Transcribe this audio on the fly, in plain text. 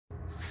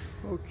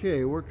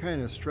Okay, we're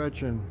kind of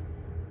stretching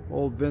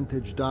old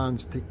vintage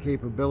Don's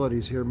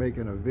capabilities here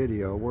making a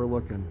video. We're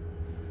looking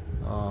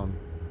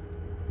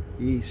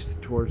east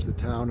towards the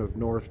town of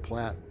North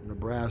Platte,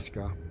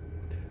 Nebraska.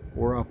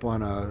 We're up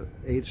on a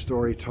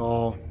 8-story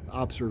tall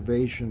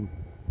observation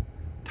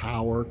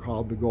tower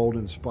called the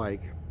Golden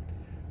Spike,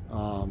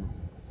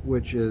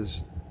 which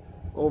is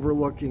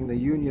overlooking the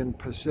Union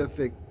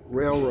Pacific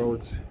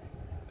Railroad's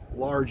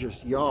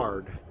largest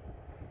yard,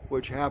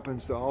 which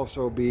happens to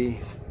also be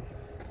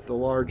the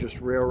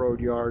largest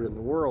railroad yard in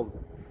the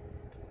world.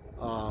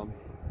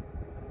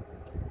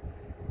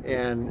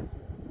 And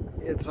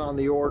it's on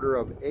the order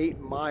of 8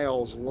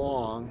 miles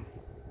long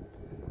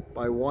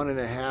by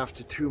 1.5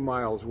 to 2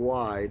 miles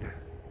wide.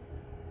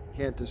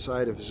 Can't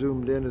decide if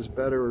zoomed in is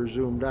better or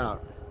zoomed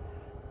out.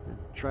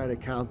 Try to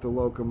count the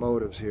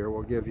locomotives here.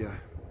 We'll give you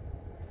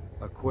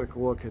a quick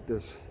look at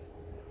this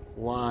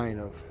line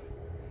of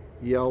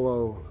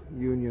yellow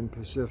Union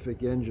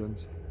Pacific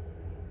engines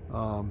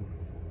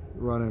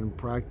running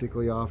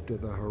practically off to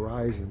the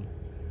horizon,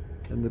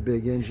 and the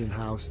big engine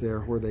house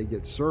there where they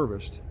get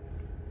serviced.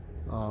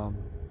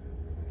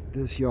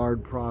 This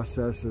yard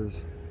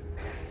processes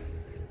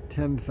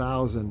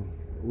 10,000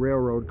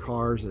 railroad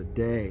cars a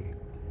day.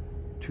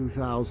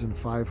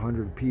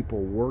 2,500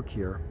 people work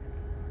here,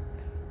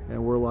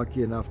 and we're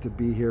lucky enough to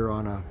be here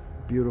on a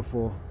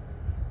beautiful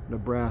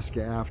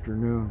Nebraska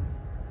afternoon.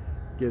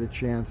 Get a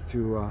chance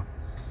to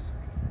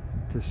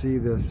see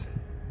this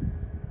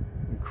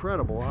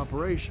incredible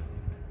operation.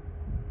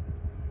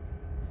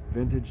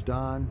 Vintage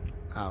Don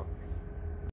out.